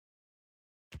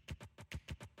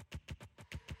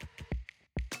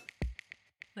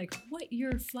Like, what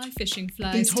your fly fishing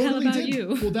flies tell about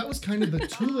you. Well, that was kind of the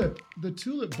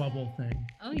tulip bubble thing.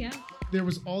 Oh, yeah. There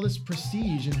was all this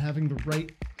prestige in having the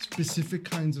right specific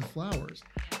kinds of flowers,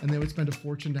 and they would spend a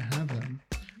fortune to have them.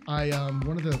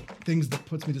 One of the things that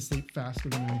puts me to sleep faster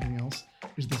than anything else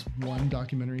is this one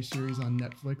documentary series on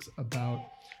Netflix about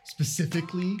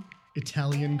specifically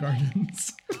Italian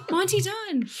gardens. Monty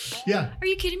Don. Yeah. Are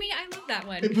you kidding me? I love that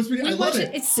one. It puts me. I love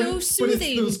it. It's so soothing. But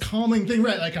it's those calming thing,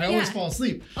 right? Like I always fall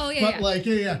asleep. Oh yeah. But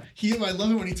I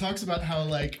love it when he talks about how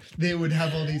like they would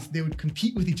have all these. They would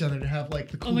compete with each other to have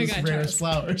like the coolest, rarest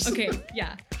flowers. Okay.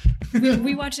 Yeah.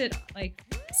 we watch it like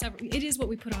it is what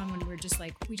we put on when we're just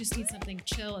like we just need something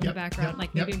chill in the background.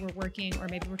 Like maybe we're working or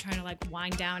maybe we're trying to like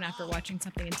wind down after watching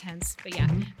something intense. But yeah.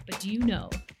 Mm-hmm. But do you know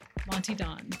Monty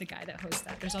Don, the guy that hosts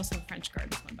that? There's also a French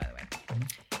Gardens one, by the way. Mm-hmm.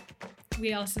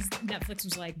 Netflix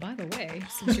was like, by the way,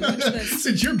 since you watch this,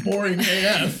 since you're boring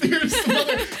AF, here's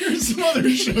some other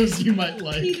shows you might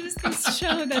like. He does this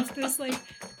show that's this like.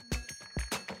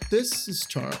 This is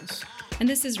Charles. And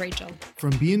this is Rachel.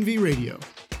 From B&V Radio,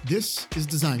 this is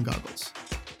Design Goggles.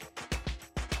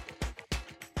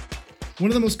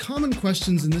 One of the most common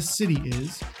questions in this city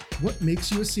is, what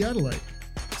makes you a Seattleite?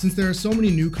 Since there are so many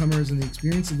newcomers and the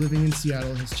experience of living in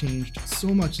Seattle has changed so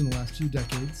much in the last few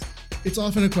decades, it's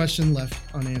often a question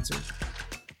left unanswered.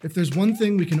 If there's one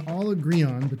thing we can all agree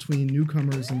on between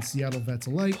newcomers and Seattle vets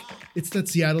alike, it's that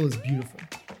Seattle is beautiful.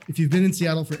 If you've been in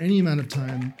Seattle for any amount of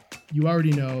time, you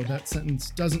already know that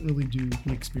sentence doesn't really do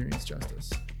the experience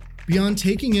justice. Beyond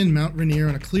taking in Mount Rainier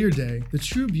on a clear day, the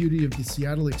true beauty of the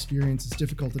Seattle experience is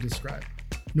difficult to describe.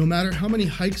 No matter how many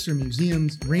hikes or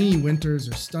museums, rainy winters,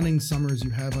 or stunning summers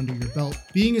you have under your belt,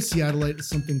 being a Seattleite is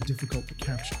something difficult to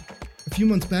capture. A few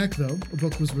months back, though, a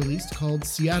book was released called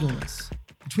Seattleness.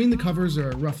 Between the covers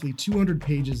are roughly 200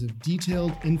 pages of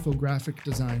detailed infographic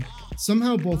design,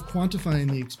 somehow both quantifying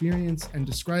the experience and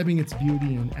describing its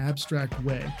beauty in an abstract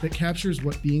way that captures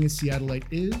what being a Seattleite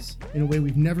is in a way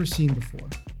we've never seen before.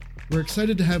 We're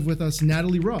excited to have with us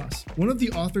Natalie Ross, one of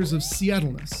the authors of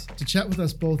Seattleness, to chat with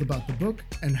us both about the book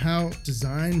and how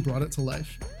design brought it to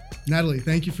life. Natalie,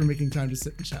 thank you for making time to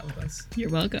sit and chat with us. You're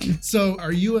welcome. So,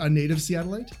 are you a native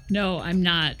Seattleite? No, I'm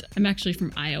not. I'm actually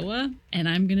from Iowa, and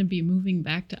I'm going to be moving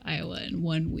back to Iowa in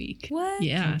 1 week. What?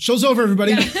 Yeah. Show's over,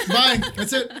 everybody. Bye.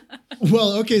 That's it.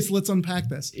 Well, okay, so let's unpack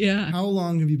this. Yeah. How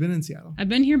long have you been in Seattle? I've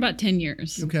been here about 10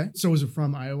 years. Okay. So, was it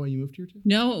from Iowa you moved here to?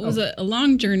 No, it was a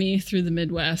long journey through the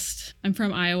Midwest. I'm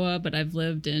from Iowa, but I've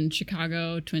lived in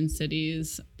Chicago, Twin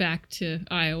Cities, back to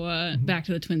Iowa, back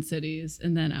to the Twin Cities,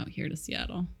 and then out here to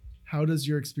Seattle. How does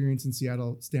your experience in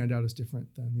Seattle stand out as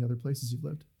different than the other places you've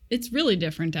lived? It's really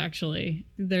different, actually.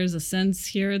 There's a sense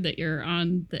here that you're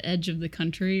on the edge of the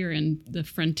country or in the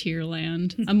frontier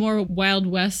land. A more Wild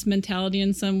West mentality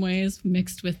in some ways,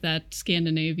 mixed with that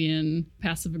Scandinavian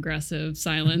passive-aggressive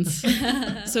silence.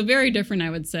 So very different, I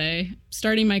would say.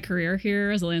 Starting my career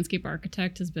here as a landscape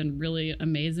architect has been really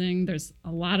amazing. There's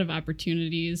a lot of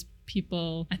opportunities.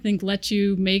 People, I think, let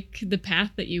you make the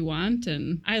path that you want,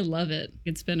 and I love it.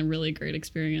 It's been a really great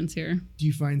experience here. Do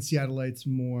you find Seattleites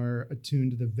more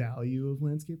attuned to the value of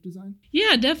landscape design?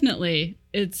 Yeah, definitely.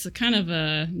 It's kind of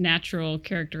a natural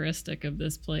characteristic of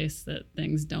this place that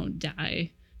things don't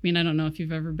die. I mean, I don't know if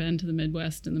you've ever been to the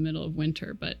Midwest in the middle of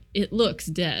winter, but it looks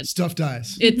dead. Stuff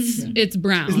dies. It's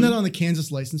brown. Isn't that on the Kansas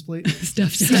license plate?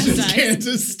 Stuff dies.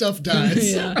 Kansas, stuff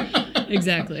dies. Yeah,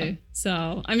 exactly.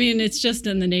 So, I mean, it's just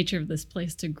in the nature of this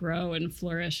place to grow and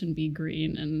flourish and be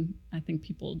green. And I think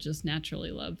people just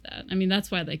naturally love that. I mean, that's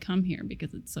why they come here,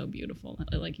 because it's so beautiful,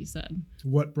 like you said.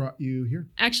 What brought you here?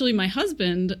 Actually, my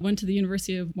husband went to the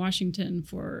University of Washington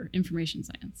for information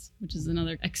science, which is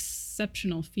another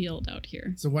exceptional field out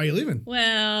here. So why are you leaving?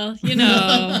 Well, you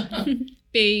know,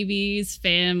 babies,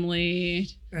 family,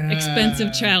 expensive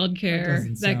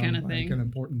childcare, that kind of thing. Like an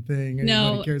important thing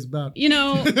anybody cares about. You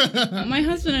know, my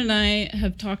husband and I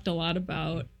have talked a lot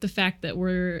about the fact that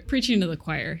we're preaching to the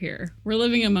choir here. We're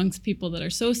living amongst people that are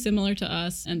so similar to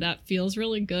us, and that feels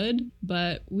really good.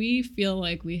 But we feel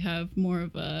like we have more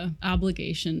of a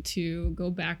obligation to go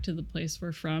back to the place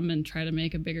we're from and try to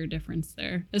make a bigger difference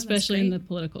there, especially in the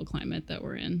political climate that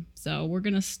we're in. So we're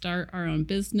going to start our own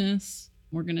business.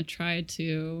 We're going to try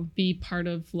to be part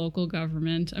of local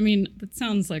government. I mean, that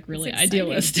sounds like really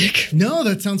idealistic. No,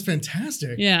 that sounds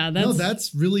fantastic. Yeah,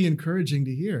 that's really encouraging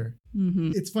to hear.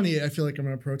 Mm-hmm. It's funny. I feel like I'm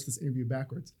going to approach this interview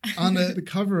backwards. On the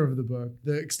cover of the book,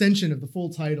 the extension of the full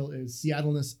title is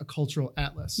Seattleness, a Cultural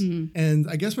Atlas. Mm-hmm. And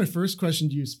I guess my first question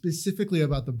to you specifically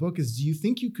about the book is, do you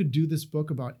think you could do this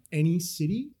book about any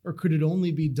city, or could it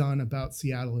only be done about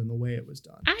Seattle in the way it was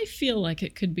done? I feel like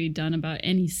it could be done about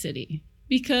any city.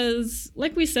 Because,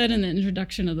 like we said in the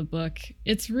introduction of the book,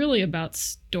 it's really about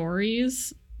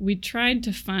stories. We tried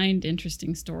to find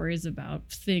interesting stories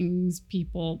about things,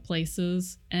 people,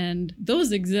 places, and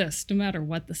those exist no matter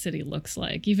what the city looks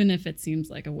like, even if it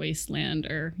seems like a wasteland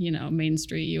or, Main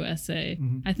Street, USA.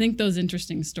 Mm-hmm. I think those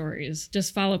interesting stories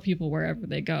just follow people wherever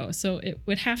they go. So it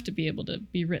would have to be able to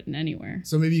be written anywhere.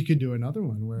 So maybe you could do another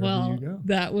one wherever you go.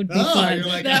 That would be fun. You're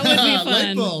like, that would be fun.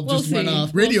 Light bulb just went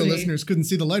off. Radio listeners couldn't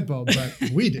see the light bulb,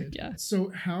 but we did. Yeah. So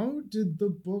how did the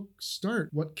book start?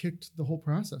 What kicked the whole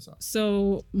process off?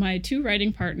 So my two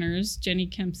writing partners, Jenny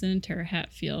Kempson and Tara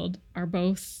Hatfield, are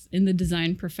both in the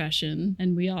design profession,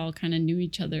 and we all kind of knew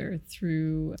each other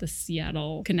through the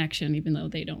Seattle connection, even though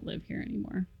they don't live here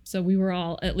anymore. So we were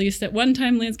all, at least at one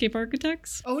time, landscape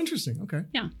architects. Oh, interesting. Okay.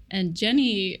 Yeah. And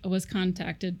Jenny was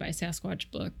contacted by Sasquatch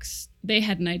Books. They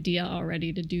had an idea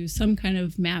already to do some kind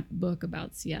of map book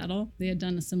about Seattle. They had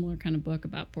done a similar kind of book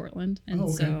about Portland.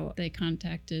 And so they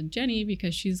contacted Jenny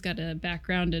because she's got a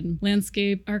background in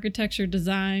landscape architecture,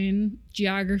 design,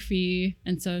 geography.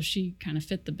 And so she kind of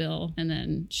fit the bill. And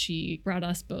then she brought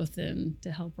us both in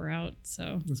to help her out.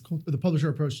 So that's cool. The publisher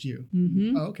approached you.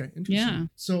 Mm-hmm. Oh, okay. Interesting. Yeah.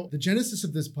 So the genesis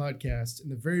of this podcast in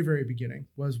the very, very beginning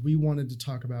was we wanted to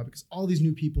talk about, because all these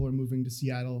new people are moving to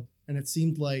Seattle, and it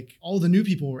seemed like all the new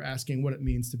people were asking what it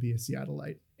means to be a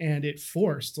Seattleite. And it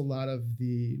forced a lot of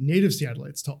the native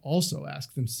Seattleites to also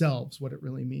ask themselves what it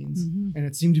really means. Mm-hmm. And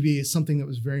it seemed to be something that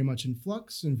was very much in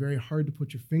flux and very hard to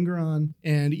put your finger on.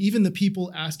 And even the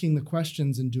people asking the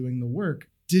questions and doing the work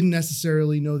didn't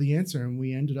necessarily know the answer. And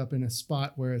we ended up in a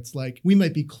spot where it's like, we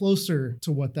might be closer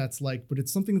to what that's like, but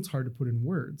it's something that's hard to put in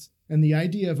words. And the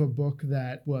idea of a book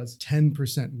that was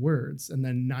 10% words and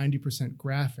then 90%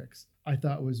 graphics, I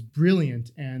thought was brilliant.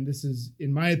 And this is,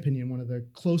 in my opinion, one of the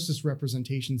closest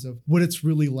representations of what it's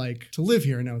really like to live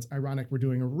here. Now, it's ironic we're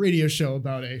doing a radio show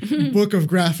about a book of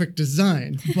graphic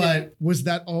design, but was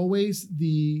that always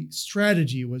the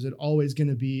strategy? Was it always going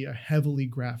to be a heavily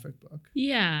graphic book?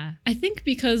 Yeah, I think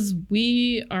because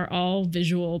we are all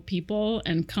visual people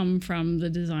and come from the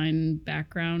design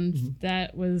background, mm-hmm.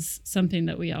 that was something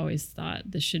that we always thought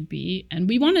this should be. And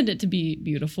we wanted it to be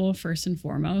beautiful first and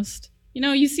foremost.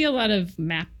 You see a lot of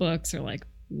map books or like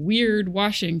Weird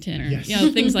Washington or, yes.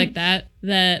 Things like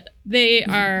that they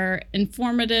are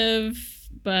informative,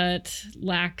 but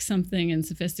lack something in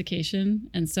sophistication.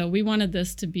 And so we wanted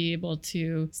this to be able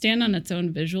to stand on its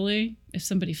own visually. If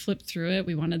somebody flipped through it,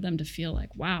 we wanted them to feel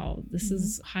like, wow, this mm-hmm.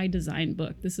 is a high design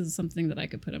book. This is something that I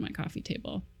could put on my coffee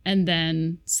table. And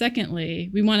then secondly,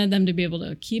 we wanted them to be able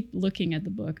to keep looking at the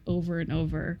book over and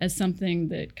over as something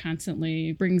that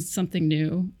constantly brings something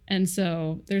new. And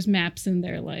so there's maps in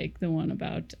there like the one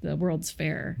about the World's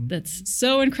Fair mm-hmm. that's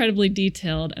so incredibly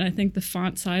detailed. And I think the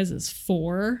font size is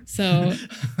 4. So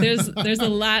there's a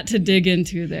lot to dig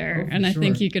into there. And I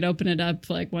think you could open it up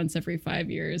like once every 5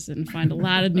 years and find a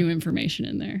lot of new information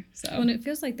in there. So and it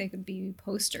feels like they could be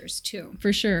posters too.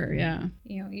 For sure, yeah.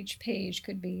 Each page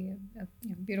could be a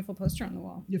beautiful poster on the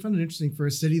wall. I found it interesting for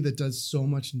a city that does so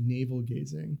much navel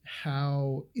gazing,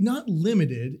 how not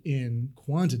limited in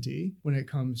quantity when it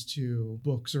comes to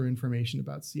books or information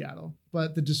about Seattle,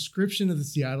 but the description of the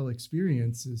Seattle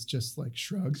experience is just like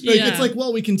shrugs. Yeah. It's like,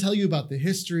 well, we can tell you about the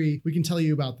history, we can tell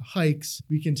you about the hikes,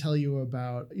 we can tell you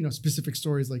about, specific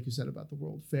stories like you said about the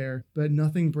World Fair, but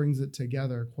nothing brings it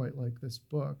together quite like this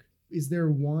book. Is there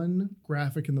one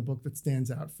graphic in the book that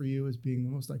stands out for you as being the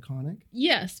most iconic?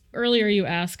 Yes. Earlier you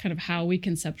asked kind of how we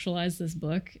conceptualized this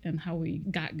book and how we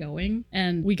got going.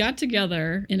 And we got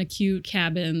together in a cute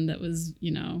cabin that was,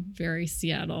 very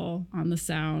Seattle on the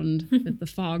Sound with the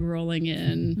fog rolling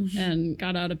in, and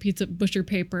got out a piece of butcher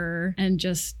paper and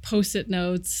just Post-it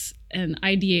notes and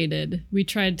ideated. We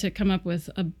tried to come up with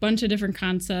a bunch of different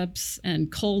concepts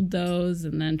and culled those,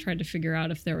 and then tried to figure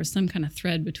out if there was some kind of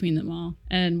thread between them all.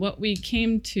 And what we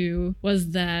came to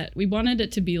was that we wanted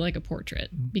it to be like a portrait,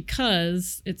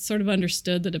 because it's sort of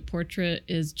understood that a portrait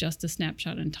is just a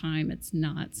snapshot in time. It's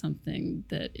not something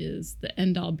that is the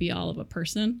end all be all of a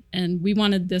person. And we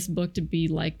wanted this book to be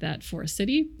like that for a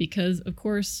city, because of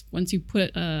course, once you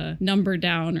put a number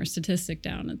down or statistic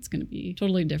down, it's going to be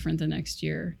totally different the next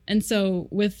year. And And so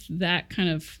with that kind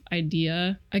of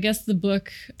idea, I guess the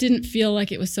book didn't feel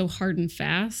like it was so hard and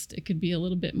fast. It could be a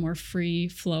little bit more free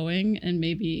flowing and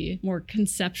maybe more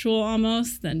conceptual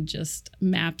almost than just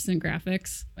maps and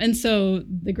graphics. And so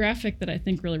the graphic that I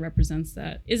think really represents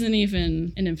that isn't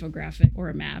even an infographic or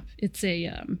a map. It's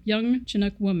a young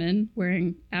Chinook woman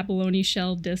wearing abalone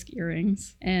shell disc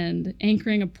earrings and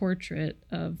anchoring a portrait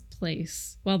of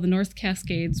place while the North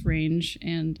Cascades Range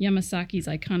and Yamasaki's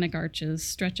iconic arches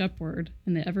stretch upward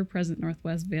in the ever-present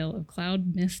northwest veil of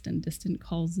cloud, mist, and distant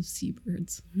calls of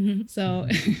seabirds. So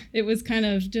it was kind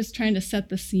of just trying to set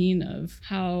the scene of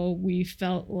how we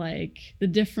felt like the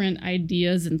different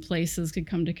ideas and places could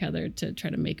come together to try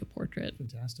to make a portrait.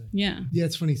 Fantastic. Yeah. Yeah,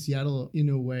 it's funny. Seattle, in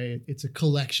a way, it's a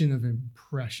collection of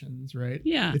impressions, right?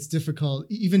 Yeah. It's difficult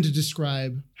even to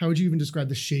describe. How would you even describe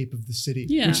the shape of the city?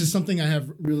 Yeah. Which is something I have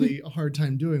really a hard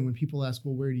time doing when people ask,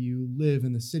 well, where do you live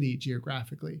in the city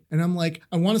geographically? And I'm like,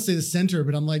 I want to say the center,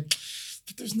 but I'm like,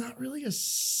 but there's not really a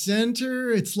center.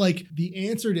 It's like the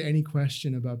answer to any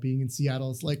question about being in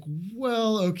Seattle is like,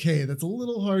 well, okay, that's a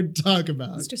little hard to talk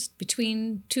about. It's just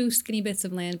between two skinny bits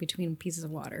of land between pieces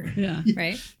of water. Yeah.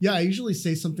 Right? Yeah, I usually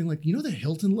say something like, you know the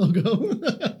Hilton logo?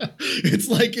 It's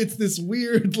like, it's this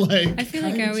weird, like... I feel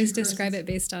like I always describe it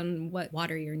based on what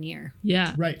water you're near.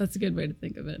 Yeah. Right. That's a good way to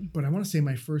think of it. But I want to say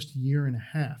my first year and a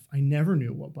half, I never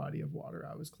knew what body of water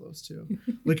I was close to.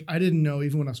 Like, I didn't know,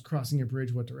 even when I was crossing a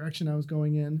bridge, what direction I was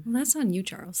going in. Well, that's on you,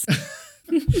 Charles.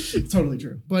 It's totally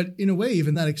true. But in a way,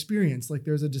 even that experience, like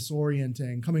there's a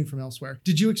disorienting coming from elsewhere.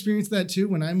 Did you experience that too?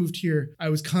 When I moved here, I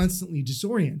was constantly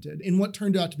disoriented in what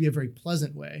turned out to be a very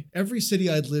pleasant way. Every city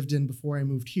I'd lived in before I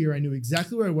moved here, I knew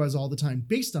exactly where I was all the time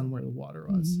based on where the water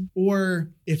was. Mm-hmm. Or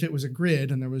if it was a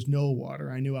grid and there was no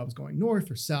water, I knew I was going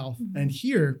north or south. Mm-hmm. And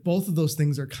here, both of those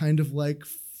things are kind of like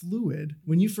fluid.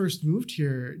 When you first moved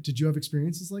here, did you have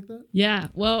experiences like that? Yeah.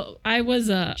 Well, I was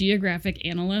a geographic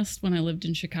analyst when I lived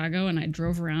in Chicago, and I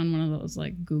drove around one of those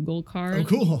like Google cars. Oh,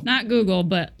 cool. Not Google,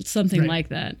 but something right. like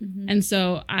that. Mm-hmm. And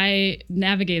so I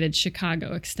navigated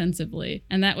Chicago extensively,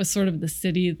 and that was sort of the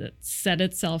city that set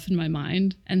itself in my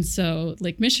mind. And so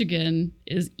Lake Michigan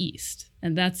is east.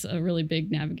 And that's a really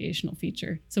big navigational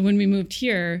feature. So when we moved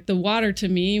here, the water to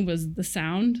me was the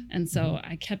sound. And so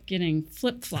I kept getting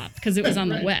flip-flopped because it was on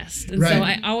the west. And so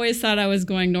I always thought I was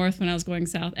going north when I was going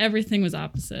south. Everything was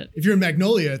opposite. If you're in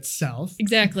Magnolia, it's south.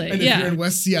 Exactly. And if you're in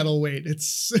West Seattle, wait,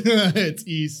 it's it's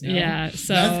east now. Yeah.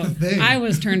 So that's the thing. I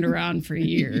was turned around for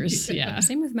years. Yeah.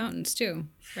 Same with mountains too.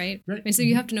 Right? Right. I mean, so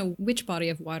you have to know which body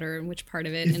of water and which part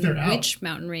of it If they're and out. which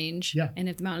mountain range and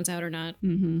if the mountain's out or not.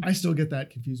 Mm-hmm. I still get that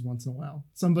confused once in a while.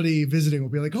 Somebody visiting will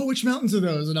be like, oh, which mountains are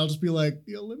those? And I'll just be like,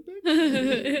 the Olympics?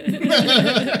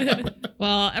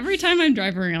 Well, every time I'm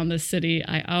driving around this city,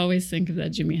 I always think of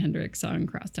that Jimi Hendrix song,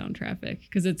 Crosstown Traffic,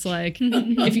 because it's like,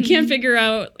 if you can't figure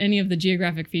out any of the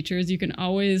geographic features, you can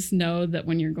always know that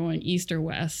when you're going east or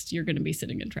west, you're going to be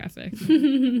sitting in traffic.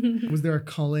 Was there a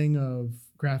culling of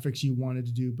graphics you wanted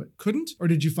to do but couldn't? Or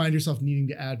did you find yourself needing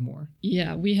to add more?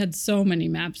 Yeah, we had so many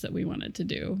maps that we wanted to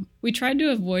do. We tried to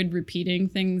avoid repeating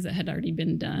things that had already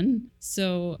been done.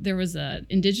 So there was an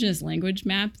indigenous language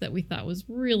map that we thought was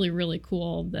really, really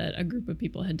cool that a group of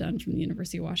people had done from the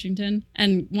University of Washington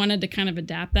and wanted to kind of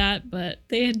adapt that, but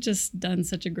they had just done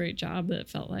such a great job that it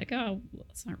felt like, oh,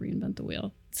 let's not reinvent the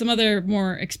wheel. Some other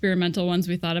more experimental ones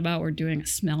we thought about were doing a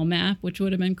smell map, which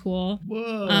would have been cool.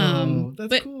 Whoa, that's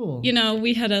but, cool. You know,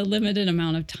 we had a limited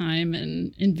amount of time,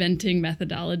 and inventing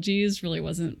methodologies really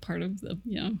wasn't part of the,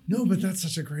 No, but that's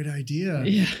such a great idea.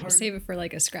 Yeah. Save it for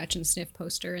like a scratch and sniff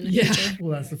poster in the future.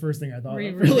 Well, that's the first thing I thought of.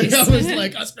 Re-release. Really, I was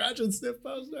like, a scratch and sniff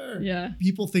poster. Yeah.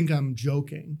 People think I'm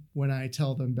joking when I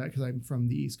tell them that, because I'm from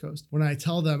the East Coast. When I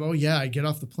tell them, oh yeah, I get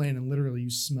off the plane and literally you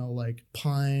smell like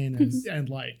pine and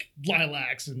like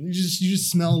lilacs, and you just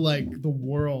smell like the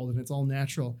world, and it's all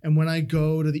natural. And when I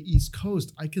go to the East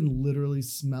Coast, I can literally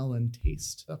smell and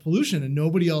taste the pollution, and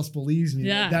nobody else believes me.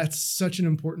 Yeah. That's such an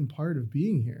important part of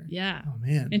being here. Yeah. Oh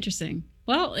man. Interesting.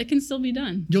 Well, it can still be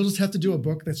done. You'll just have to do a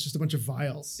book that's just a bunch of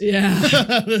vials. Yeah.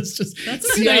 That's a good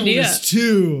Seattle idea. is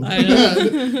too. I know.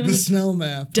 The smell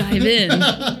map. Dive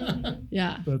in.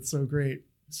 Yeah. That's so great.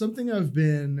 Something I've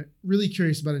been really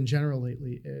curious about in general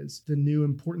lately is the new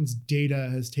importance data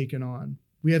has taken on.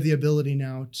 We have the ability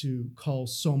now to cull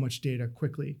so much data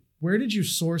quickly. Where did you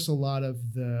source a lot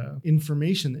of the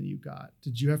information that you got?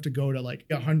 Did you have to go to like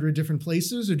 100 different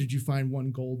places, or did you find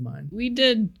one gold mine? We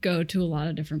did go to a lot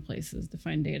of different places to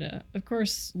find data. Of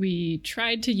course, we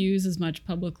tried to use as much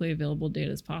publicly available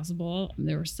data as possible.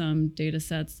 There were some data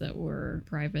sets that were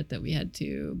private that we had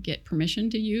to get permission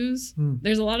to use.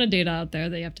 There's a lot of data out there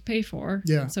that you have to pay for.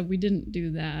 Yeah. So we didn't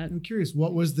do that. I'm curious,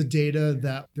 what was the data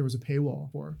that there was a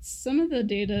paywall for? Some of the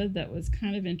data that was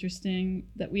kind of interesting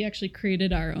that we actually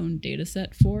created our own data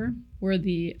set for were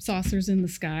the saucers in the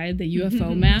sky, the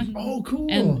UFO map. Oh, cool.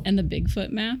 And the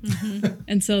Bigfoot map.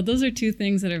 And so those are two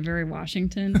things that are very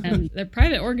Washington. And they're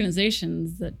private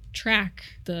organizations that track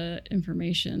the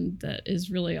information that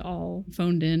is really all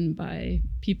phoned in by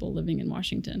people living in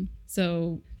Washington.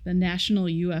 So the National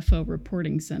UFO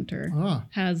Reporting Center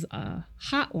has a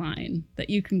hotline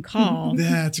that you can call.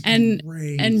 That's and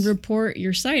great. And report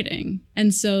your sighting.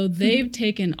 And so they've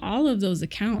taken all of those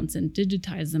accounts and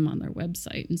digitized them on their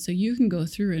website. And so you can go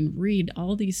through and read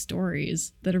all these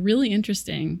stories that are really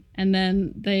interesting. And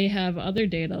then they have other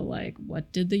data like,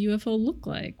 what did the UFO look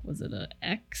like? Was it a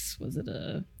X? Was it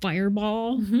a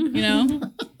fireball? You know?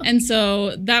 And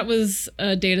so that was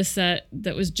a data set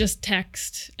that was just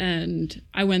text. And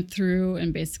I went through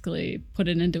and basically put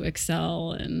it into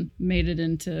Excel and made it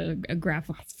into a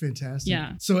graphical. That's fantastic.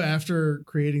 Yeah. So after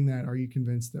creating that, are you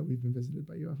convinced that we've been visited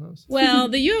by UFOs? Well,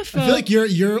 the UFO. I feel like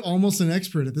you're almost an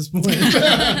expert at this point.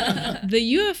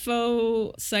 The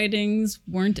UFO sightings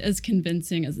weren't as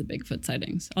convincing as the Bigfoot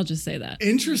sightings. I'll just say that.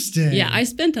 Interesting. Yeah, I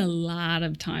spent a lot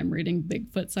of time reading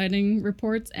Bigfoot sighting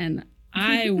reports, and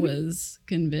I was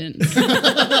convinced.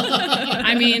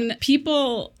 I mean,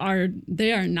 people are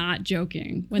not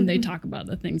joking when they talk about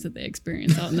the things that they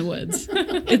experience out in the woods.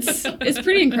 It's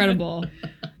pretty incredible.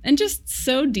 And just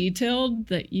so detailed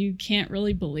that you can't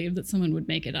really believe that someone would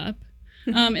make it up.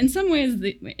 In some ways,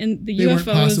 the UFOs weren't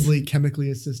possibly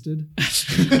chemically assisted.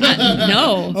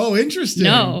 No. Oh, interesting.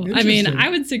 No, I mean, I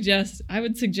would suggest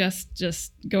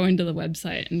just going to the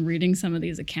website and reading some of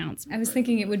these accounts. I was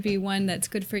thinking it would be one that's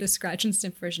good for the scratch and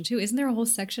sniff version too. Isn't there a whole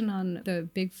section on the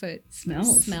Bigfoot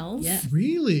smells? Yeah.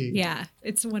 Really? Yeah,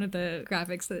 it's one of the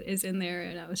graphics that is in there,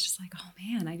 and I was just like, oh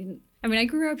man, I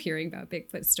grew up hearing about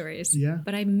Bigfoot stories. Yeah.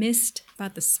 But I missed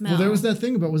about the smell. Well, there was that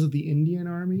thing about, was it the Indian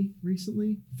Army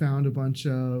recently? Found a bunch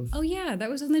of... Oh yeah, that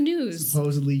was on the news.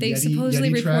 Supposedly they Yeti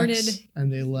supposedly reported tracks,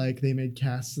 and they made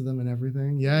casts of them and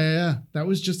everything. Yeah. That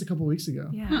was just a couple weeks ago.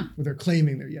 Yeah. Where they're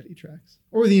claiming they're Yeti tracks.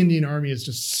 Or the Indian Army is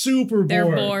just super bored. They're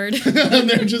bored. And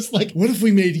they're just like, what if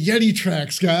we made Yeti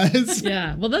tracks, guys?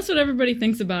 Yeah, well, that's what everybody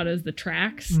thinks about is the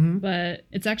tracks, but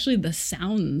it's actually the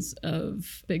sounds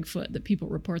of Bigfoot that people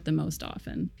report the most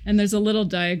often. And there's a little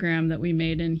diagram that we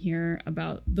made in here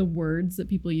about the words that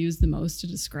people use the most to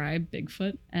describe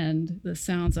Bigfoot. And the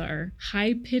sounds are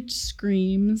high-pitched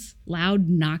screams, loud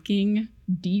knocking,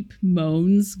 deep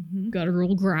moans,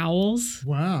 guttural growls.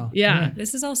 Wow. Yeah.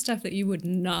 This is all stuff that you would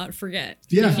not forget.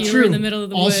 Yeah, if you true. were in the middle of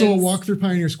the also woods. a walk through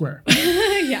Pioneer Square.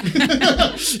 Yeah.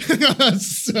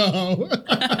 So...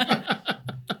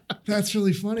 That's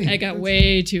really funny. I got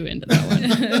way too into that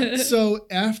one. So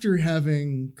after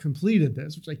having completed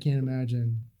this, which I can't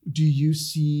imagine, do you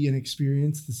see and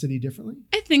experience the city differently?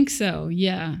 I think so,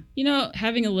 yeah. You know,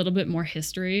 having a little bit more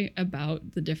history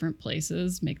about the different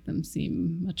places make them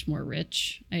seem much more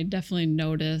rich. I definitely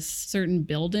notice certain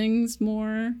buildings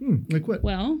more. Like what?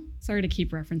 Well, sorry to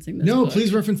keep referencing this No, book.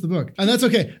 please reference the book. And that's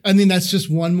okay. I mean, that's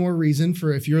just one more reason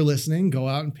for, if you're listening, go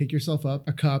out and pick yourself up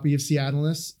a copy of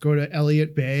Seattleists. Go to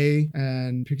Elliott Bay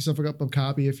and pick yourself up a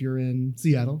copy if you're in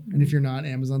Seattle. And if you're not,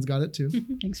 Amazon's got it too.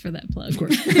 Thanks for that plug. Of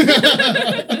course.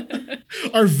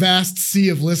 Our vast sea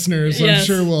of listeners, Yes. I'm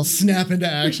sure, will snap into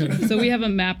action. So we have a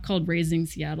map called Raising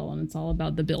Seattle, and it's all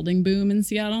about the building boom in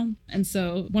Seattle. And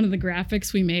so one of the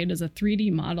graphics we made is a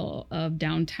 3D model of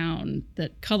downtown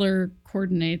that color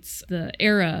coordinates the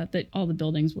era that all the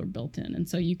buildings were built in. And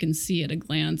so you can see at a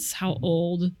glance how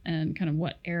old and kind of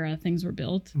what era things were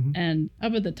built. And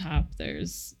up at the top,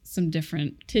 there's some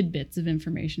different tidbits of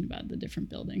information about the different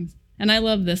buildings. And I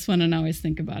love this one, and I always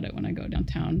think about it when I go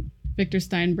downtown. Victor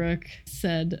Steinbruck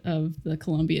said of the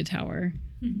Columbia Tower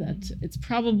that it's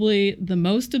probably the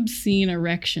most obscene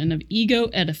erection of ego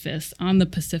edifice on the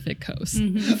Pacific coast. Said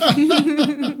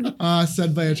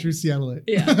by a true Seattleite.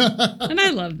 Yeah. And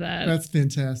I love that. That's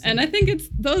fantastic. And I think it's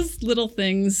those little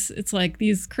things, it's like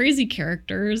these crazy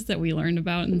characters that we learned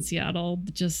about in Seattle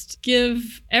that just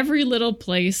give every little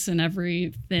place and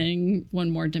everything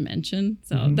one more dimension.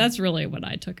 So that's really what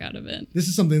I took out of it. This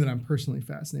is something that I'm personally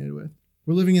fascinated with.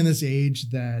 We're living in this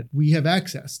age that we have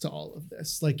access to all of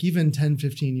this. Like even 10,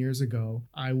 15 years ago,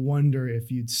 I wonder if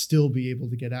you'd still be able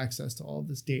to get access to all of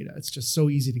this data. It's just so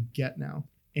easy to get now.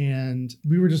 And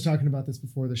we were just talking about this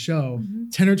before the show.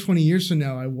 10 or 20 years from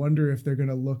now, I wonder if they're going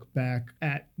to look back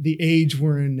at the age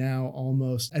we're in now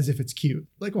almost as if it's cute.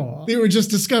 Like, oh, they were just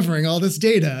discovering all this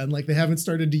data and like they haven't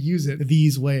started to use it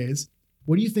these ways.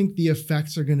 What do you think the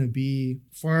effects are going to be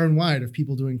far and wide of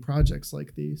people doing projects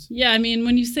like these? Yeah, I mean,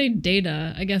 when you say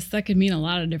data, I guess that could mean a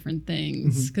lot of different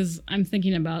things because I'm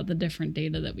thinking about the different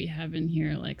data that we have in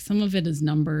here. Like some of it is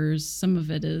numbers, some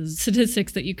of it is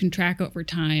statistics that you can track over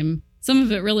time. Some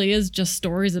of it really is just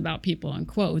stories about people and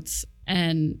quotes.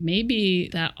 And maybe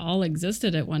that all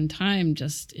existed at one time,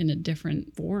 just in a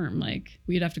different form. Like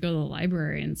we'd have to go to the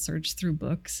library and search through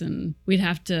books, and we'd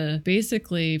have to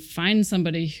basically find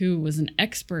somebody who was an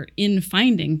expert in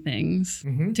finding things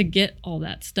to get all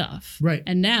that stuff. Right.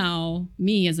 And now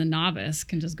me as a novice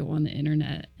can just go on the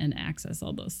internet and access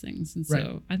all those things. And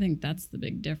so I think that's the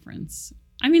big difference.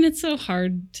 I mean, it's so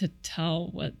hard to tell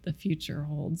what the future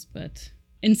holds, but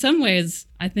in some ways,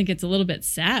 I think it's a little bit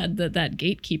sad that that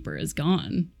gatekeeper is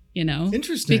gone, you know?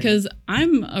 Interesting. Because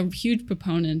I'm a huge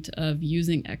proponent of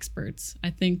using experts. I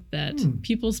think that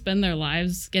people spend their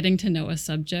lives getting to know a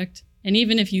subject. And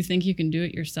even if you think you can do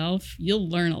it yourself, you'll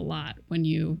learn a lot when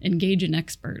you engage an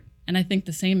expert. And I think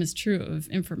the same is true of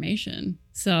information.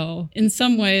 So in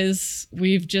some ways,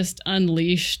 we've just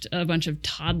unleashed a bunch of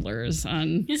toddlers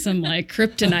on some like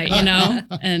kryptonite, you know?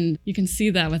 And you can see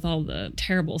that with all the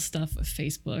terrible stuff with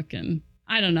Facebook. And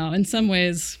I don't know, in some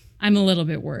ways, I'm a little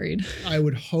bit worried. I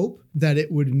would hope that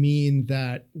it would mean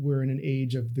that we're in an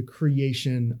age of the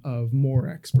creation of more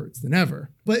experts than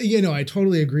ever. But, you know, I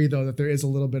totally agree, though, that there is a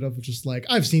little bit of just like,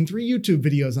 I've seen 3 YouTube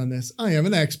videos on this. I am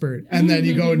an expert. And then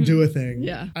you go and do a thing.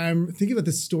 Yeah. I'm thinking about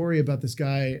this story about this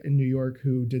guy in New York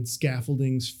who did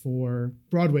scaffoldings for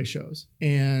Broadway shows.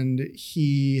 And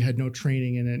he had no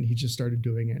training in it. And he just started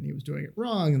doing it. And he was doing it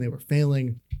wrong and they were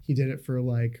failing. He did it for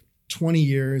like 20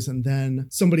 years. And then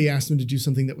somebody asked him to do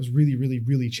something that was really, really,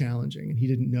 really challenging. And he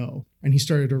didn't know. And he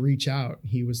started to reach out.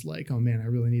 He was like, oh man, I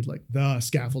really need like the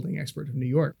scaffolding expert of New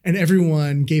York. And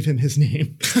everyone gave him his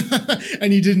name.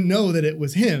 And he didn't know that it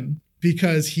was him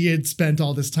because he had spent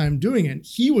all this time doing it.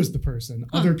 He was the person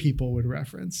other people would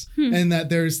reference. And that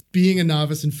there's being a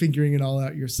novice and figuring it all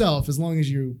out yourself, as long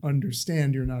as you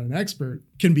understand you're not an expert,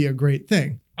 can be a great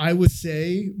thing. I would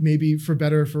say maybe for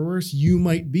better or for worse, you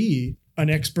might be an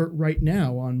expert right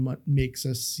now on what makes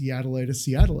a Seattleite a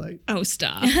Seattleite. Oh,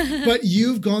 stop. But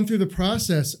you've gone through the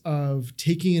process of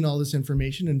taking in all this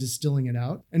information and distilling it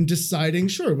out and deciding,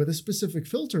 sure, with a specific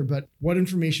filter, but what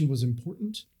information was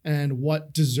important and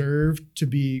what deserved to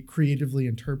be creatively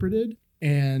interpreted.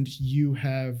 And you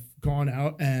have gone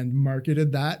out and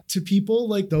marketed that to people.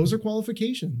 Like those are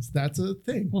qualifications. That's a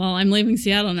thing. Well, I'm leaving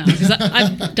Seattle now because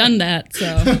I've done that.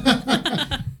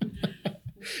 So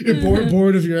You're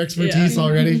bored of your expertise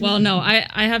already? Well, no,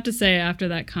 I have to say after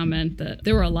that comment that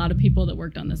there were a lot of people that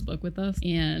worked on this book with us,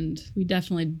 and we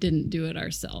definitely didn't do it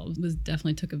ourselves. It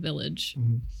definitely took a village.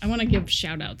 I want to give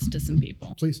shout outs to some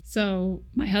people. Please. So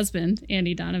my husband,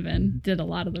 Andy Donovan, did a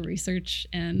lot of the research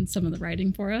and some of the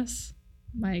writing for us.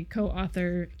 My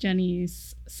co-author,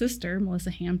 Jenny's sister,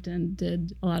 Melissa Hampton,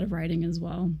 did a lot of writing as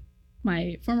well.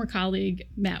 My former colleague,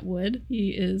 Matt Wood, he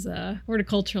is a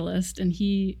horticulturalist, and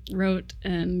he wrote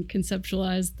and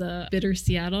conceptualized the Bitter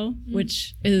Seattle,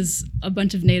 which is a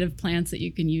bunch of native plants that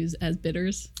you can use as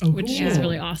bitters, which is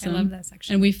really awesome. I love that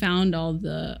section. And we found all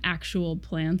the actual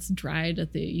plants dried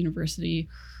at the University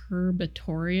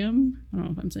Herbatorium. I don't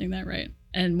know if I'm saying that right.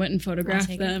 And went and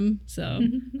photographed them. So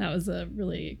that was a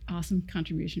really awesome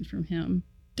contribution from him.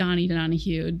 Donnie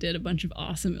Donahue did a bunch of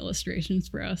awesome illustrations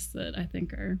for us that I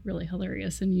think are really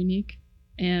hilarious and unique.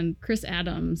 And Chris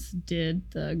Adams did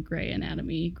the Grey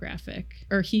Anatomy graphic,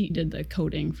 or he did the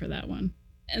coding for that one.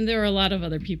 And there were a lot of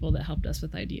other people that helped us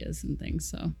with ideas and things.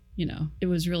 So, you know, it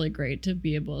was really great to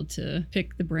be able to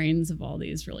pick the brains of all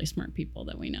these really smart people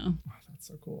that we know. Wow, that's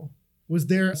so cool. Was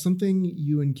there something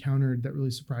you encountered that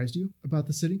really surprised you about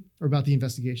the city or about the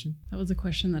investigation? That was a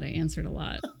question that I answered a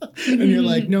lot. And you're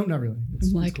like, no, not really.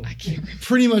 I'm like, cool. I can't remember.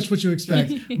 Pretty much what you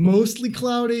expect. Mostly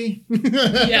cloudy.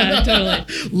 Yeah, totally.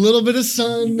 Little bit of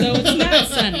sun. So it's not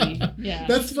sunny. Yeah.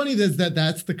 That's funny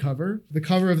that's the cover. The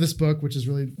cover of this book, which is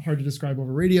really hard to describe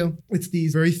over radio. It's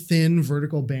these very thin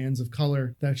vertical bands of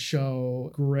color that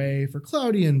show gray for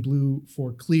cloudy and blue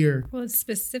for clear. Well, it's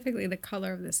specifically the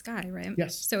color of the sky, right?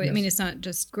 Yes. So, I mean, it's not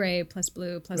just gray plus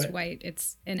blue plus white.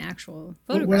 It's an actual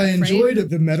photograph, what I enjoyed right?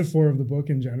 the metaphor of the book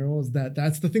in general is that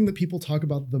that's the thing that people talk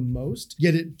about the most,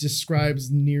 yet it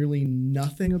describes nearly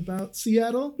nothing about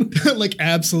Seattle. Like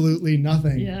absolutely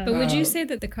nothing. Yeah. But would you say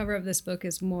that the cover of this book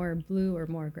is more blue or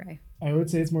more gray? I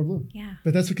would say it's more blue. Yeah.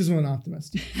 But that's because I'm an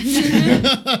optimist.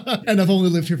 And I've only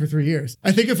lived here for 3 years.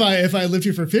 I think if I lived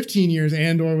here for 15 years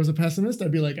and or was a pessimist,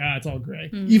 I'd be like, it's all gray.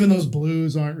 Mm-hmm. Even those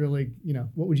blues aren't really,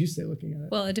 what would you say looking at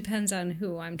it? Well, it depends on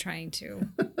who I'm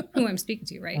speaking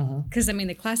to, right? Because I mean,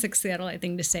 the classic Seattleite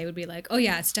thing to say would be like, oh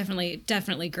yeah, it's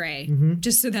definitely gray,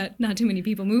 just so that not too many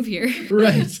people move here.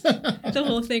 Right. The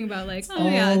whole thing about like, oh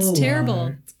yeah, it's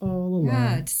terrible. It's all a lie.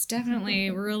 Yeah, it's definitely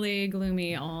really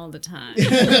gloomy all the time.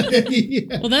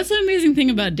 Yeah. Well, that's the amazing thing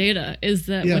about data is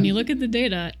that when you look at the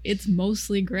data, it's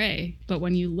mostly gray. But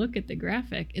when you look at the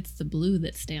graphic, it's the blue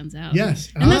that stands out.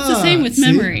 Yes. And that's the same with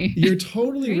memory. You're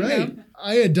totally There you right.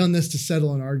 I had done this to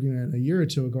settle an argument a year or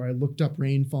two ago. I looked up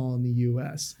rainfall in the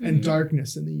U.S. and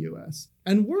darkness in the U.S.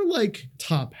 And we're like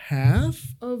top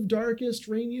half of darkest,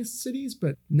 rainiest cities,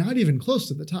 but not even close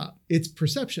to the top. It's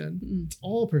perception. It's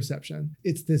all perception.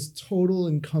 It's this total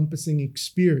encompassing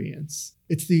experience.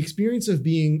 It's the experience of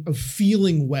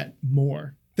feeling wet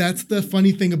more. That's the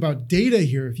funny thing about data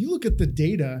here. If you look at the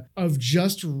data of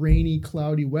just rainy,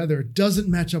 cloudy weather, it doesn't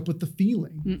match up with the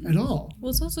feeling at all. Well,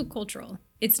 it's also cultural.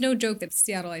 It's no joke that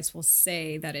Seattleites will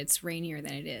say that it's rainier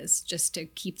than it is just to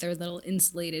keep their little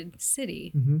insulated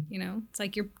city. You know, it's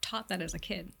like you're taught that as a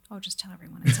kid. Oh, just tell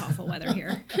everyone it's awful weather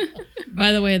here.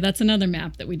 By the way, that's another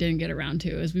map that we didn't get around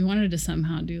to is we wanted to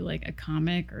somehow do like a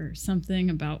comic or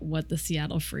something about what the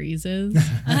Seattle freeze is.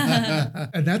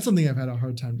 And that's something I've had a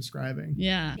hard time describing.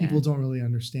 Yeah. People don't really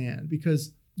understand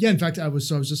because in fact, I was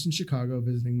just in Chicago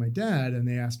visiting my dad and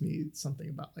they asked me something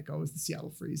about like, is the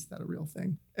Seattle freeze, is that a real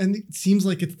thing? And it seems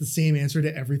like it's the same answer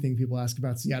to everything people ask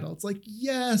about Seattle. It's like,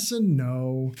 yes and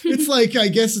no. It's like, I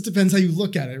guess it depends how you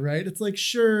look at it, right? It's like,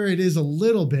 sure, it is a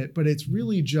little bit, but it's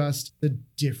really just the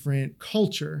different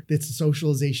culture. It's a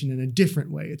socialization in a different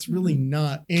way. It's really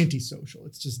not antisocial.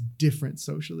 It's just different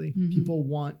socially. People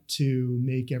want to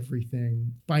make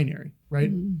everything binary,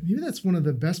 right? Maybe that's one of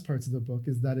the best parts of the book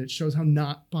is that it shows how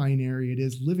not binary it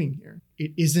is living here.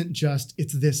 It isn't just,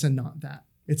 it's this and not that.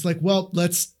 It's like, well,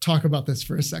 let's talk about this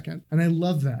for a second. And I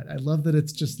love that. I love that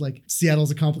it's just like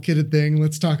Seattle's a complicated thing.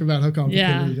 Let's talk about how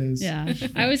complicated it is. Yeah.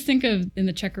 I always think of in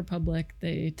the Czech Republic,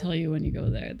 they tell you when you go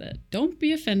there that don't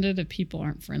be offended if people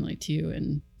aren't friendly to you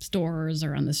in stores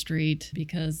or on the street,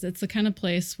 because it's the kind of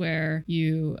place where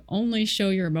you only show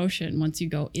your emotion once you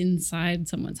go inside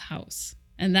someone's house.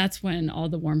 And that's when all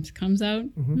the warmth comes out.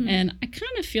 And I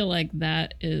kind of feel like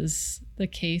that is the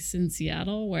case in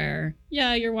Seattle where,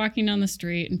 you're walking down the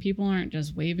street and people aren't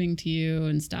just waving to you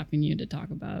and stopping you to talk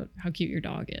about how cute your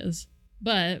dog is.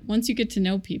 But once you get to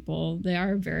know people, they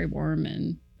are very warm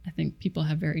and I think people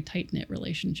have very tight-knit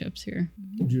relationships here.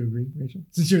 Would you agree, Rachel?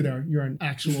 Since you're there, you're an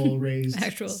actual raised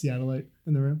Seattleite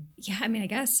in the room. Yeah, I mean, I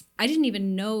guess. I didn't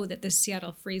even know that the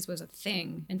Seattle freeze was a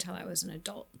thing until I was an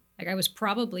adult. Like I was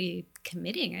probably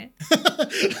committing it,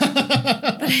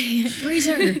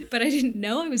 but I didn't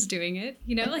know I was doing it.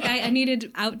 You know, like I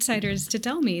needed outsiders to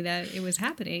tell me that it was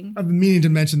happening. I've been meaning to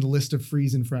mention the list of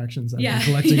freeze infractions I've been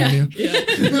collecting on you.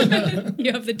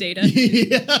 You have the data.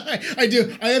 I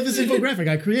do. I have this infographic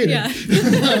I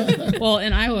created. Well,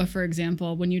 in Iowa, for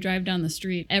example, when you drive down the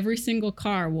street, every single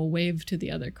car will wave to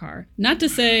the other car. Not to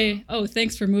say, oh,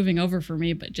 thanks for moving over for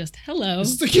me, but just hello.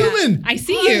 It's the human. I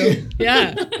see you.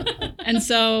 Yeah. And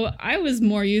so I was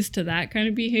more used to that kind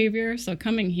of behavior. So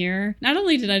coming here, not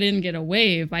only did I didn't get a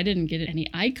wave, I didn't get any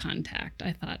eye contact.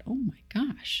 I thought, oh my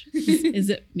gosh, is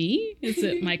it me? Is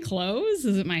it my clothes?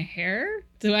 Is it my hair?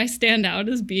 Do I stand out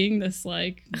as being this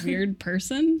like weird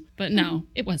person? But no,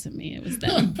 it wasn't me. It was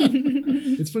them.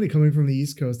 It's funny coming from the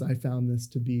East Coast. I found this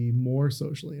to be more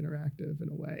socially interactive in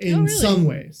a way, in some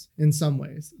ways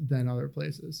than other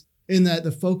places. In that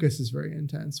the focus is very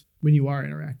intense when you are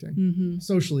interacting.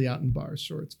 Socially out in bars,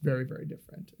 sure, it's very, very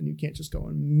different. And you can't just go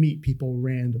and meet people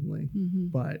randomly.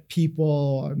 But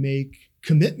people make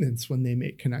commitments when they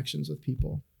make connections with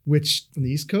people. Which on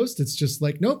the East Coast, it's just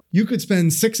like, nope, you could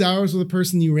spend 6 hours with a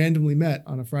person you randomly met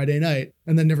on a Friday night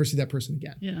and then never see that person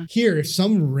again. Yeah. Here, if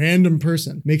some random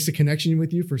person makes a connection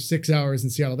with you for 6 hours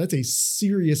in Seattle, that's a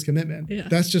serious commitment. Yeah.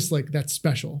 That's just like, that's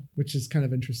special, which is kind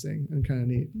of interesting and kind of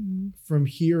neat. From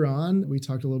here on, we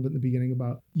talked a little bit in the beginning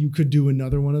about you could do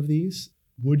another one of these.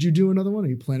 Would you do another one? Are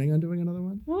you planning on doing another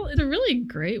one? Well, it's a really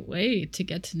great way to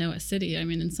get to know a city. I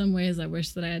mean, in some ways, I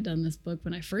wish that I had done this book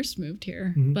when I first moved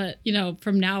here. But,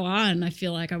 from now on, I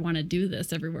feel like I want to do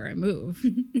this everywhere I move.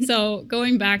 So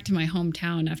going back to my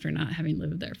hometown after not having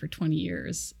lived there for 20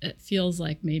 years, it feels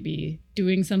like maybe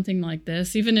doing something like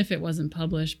this, even if it wasn't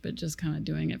published, but just kind of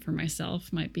doing it for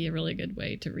myself might be a really good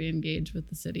way to re-engage with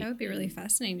the city. That would be really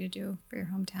fascinating to do for your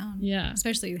hometown. Yeah.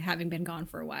 Especially having been gone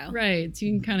for a while. Right. So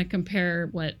you can kind of compare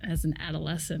what, as an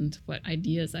adolescent, what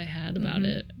ideas I had about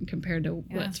it compared to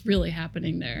what's really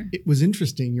happening there. It was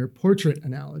interesting, your portrait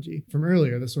analogy from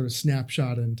earlier, the sort of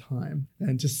snapshot in time,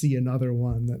 and to see another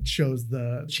one that shows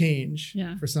the change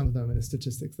for some of them and the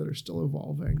statistics that are still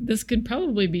evolving. This could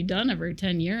probably be done every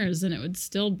 10 years and it would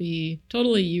still be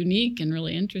totally unique and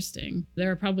really interesting. There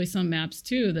are probably some maps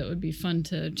too that would be fun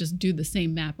to just do the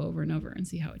same map over and over and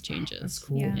see how it changes. That's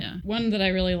cool. Yeah. One that I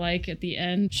really like at the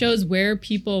end shows where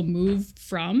people moved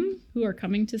from who are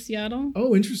coming to Seattle.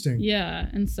 Oh, interesting. Yeah.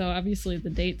 And so obviously the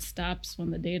date stops when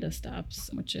the data stops,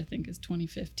 which I think is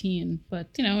 2015. But,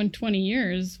 in 20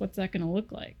 years, what's that going to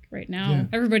look like? Right now,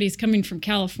 everybody's coming from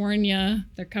California.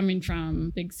 They're coming from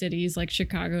big cities like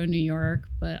Chicago, New York,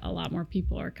 but a lot more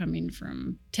people are coming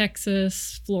from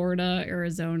Texas, Florida,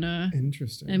 Arizona.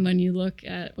 Interesting. And when you look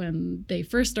at when they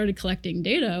first started collecting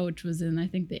data, which was in, I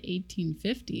think, the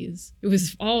 1850s, it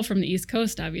was all from the East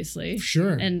Coast, obviously.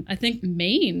 Sure. And I think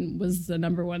Maine was the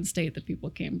number one state that people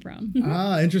came from.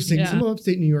 Interesting. Yeah. Some of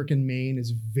upstate New York and Maine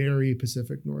is very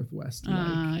Pacific Northwest.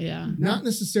 Yeah. Not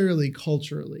necessarily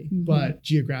culturally, but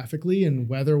geographically and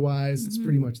weather-wise, it's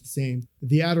pretty much the same.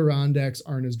 The Adirondacks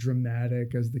aren't as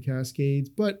dramatic as the Cascades,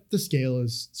 but the scale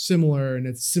is similar and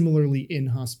it's similarly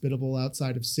inhospitable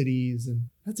outside of cities. And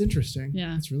that's interesting.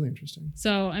 Yeah. It's really interesting.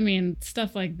 So, I mean,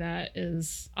 stuff like that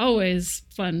is always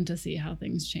fun to see how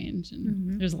things change.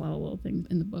 And there's a lot of little things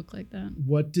in the book like that.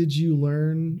 What did you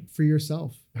learn for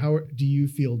yourself? How do you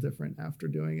feel different after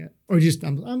doing it? Or just,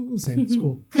 I'm saying it's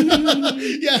cool.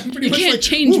 Yeah, pretty You much can't like,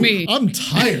 change me. I'm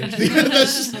tired.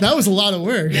 That was a lot of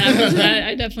work. Yeah,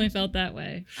 I definitely felt that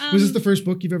way. Was this the first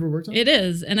book you've ever worked on? It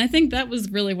is. And I think that was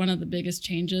really one of the biggest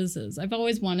changes is I've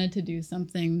always wanted to do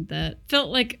something that felt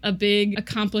like a big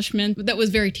accomplishment that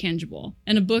was very tangible.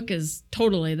 And a book is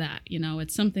totally that.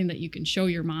 It's something that you can show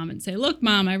your mom and say, look,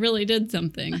 Mom, I really did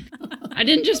something. I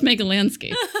didn't just make a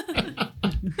landscape.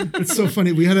 It's so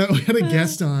funny. We had a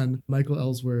guest on, Michael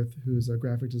Ellsworth, who's a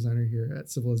graphic designer here at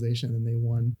Civilization, and they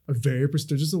won a very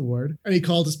prestigious award. And he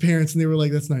called his parents and they were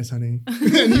like, "That's nice, honey."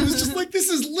 And he was just like, "This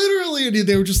is literally," and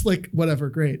they were just like, "Whatever,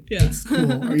 great. Yeah. That's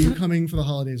cool. Are you coming for the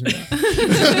holidays or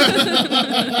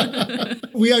not?"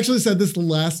 We actually said this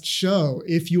last show.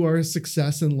 If you are a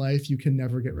success in life, you can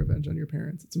never get revenge on your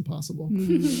parents. It's impossible.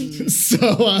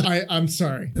 So I'm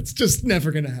sorry. It's just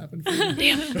never going to happen for me.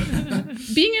 Damn.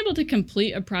 Being able to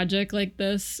complete a project like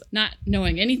this, not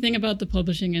knowing anything about the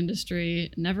publishing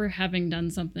industry, never having done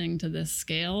something to this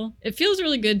scale, it feels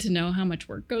really good to know how much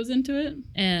work goes into it.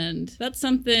 And that's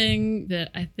something that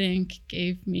I think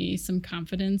gave me some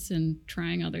confidence in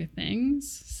trying other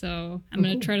things. So I'm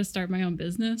going to try to start my own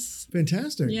business.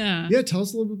 Fantastic. Yeah. Yeah, tell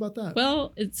us a little bit about that.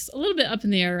 Well, it's a little bit up in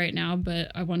the air right now,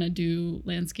 but I want to do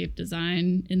landscape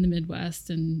design in the Midwest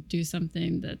and do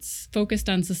something that's focused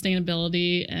on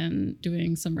sustainability and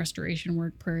doing some restoration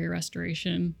work, prairie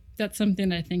restoration. That's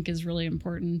something I think is really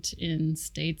important in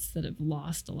states that have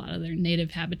lost a lot of their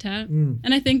native habitat.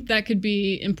 And I think that could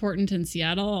be important in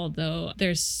Seattle, although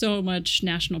there's so much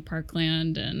national park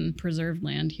land and preserved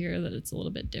land here that it's a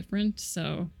little bit different.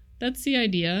 So that's the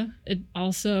idea. It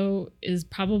also is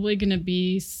probably going to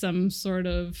be some sort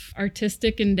of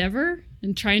artistic endeavor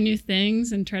and try new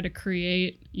things and try to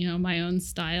create, my own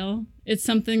style. It's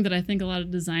something that I think a lot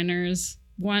of designers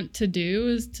want to do,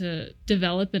 is to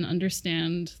develop and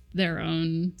understand their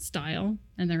own style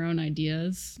and their own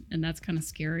ideas, and that's kind of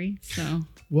scary. So,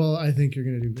 well, I think you're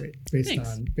going to do great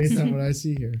based on what I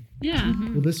see here. Yeah.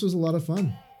 Well, this was a lot of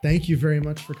fun. Thank you very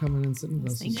much for coming and sitting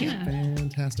with us. Thank you.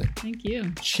 Fantastic. Thank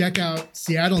you. Check out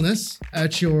Seattleness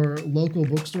at your local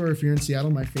bookstore. If you're in Seattle,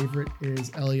 my favorite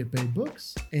is Elliott Bay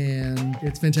Books, and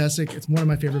it's fantastic. It's one of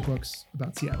my favorite books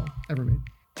about Seattle ever made.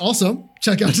 Also,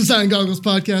 check out Design Goggles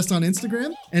Podcast on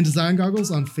Instagram and Design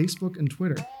Goggles on Facebook and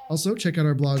Twitter. Also, check out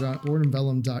our blog on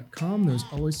boardandvellum.com. There's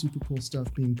always super cool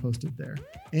stuff being posted there.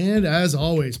 And as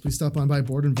always, please stop on by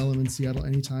Board and Vellum in Seattle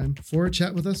anytime for a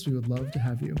chat with us. We would love to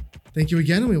have you. Thank you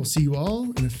again, and we will see you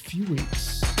all in a few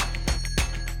weeks.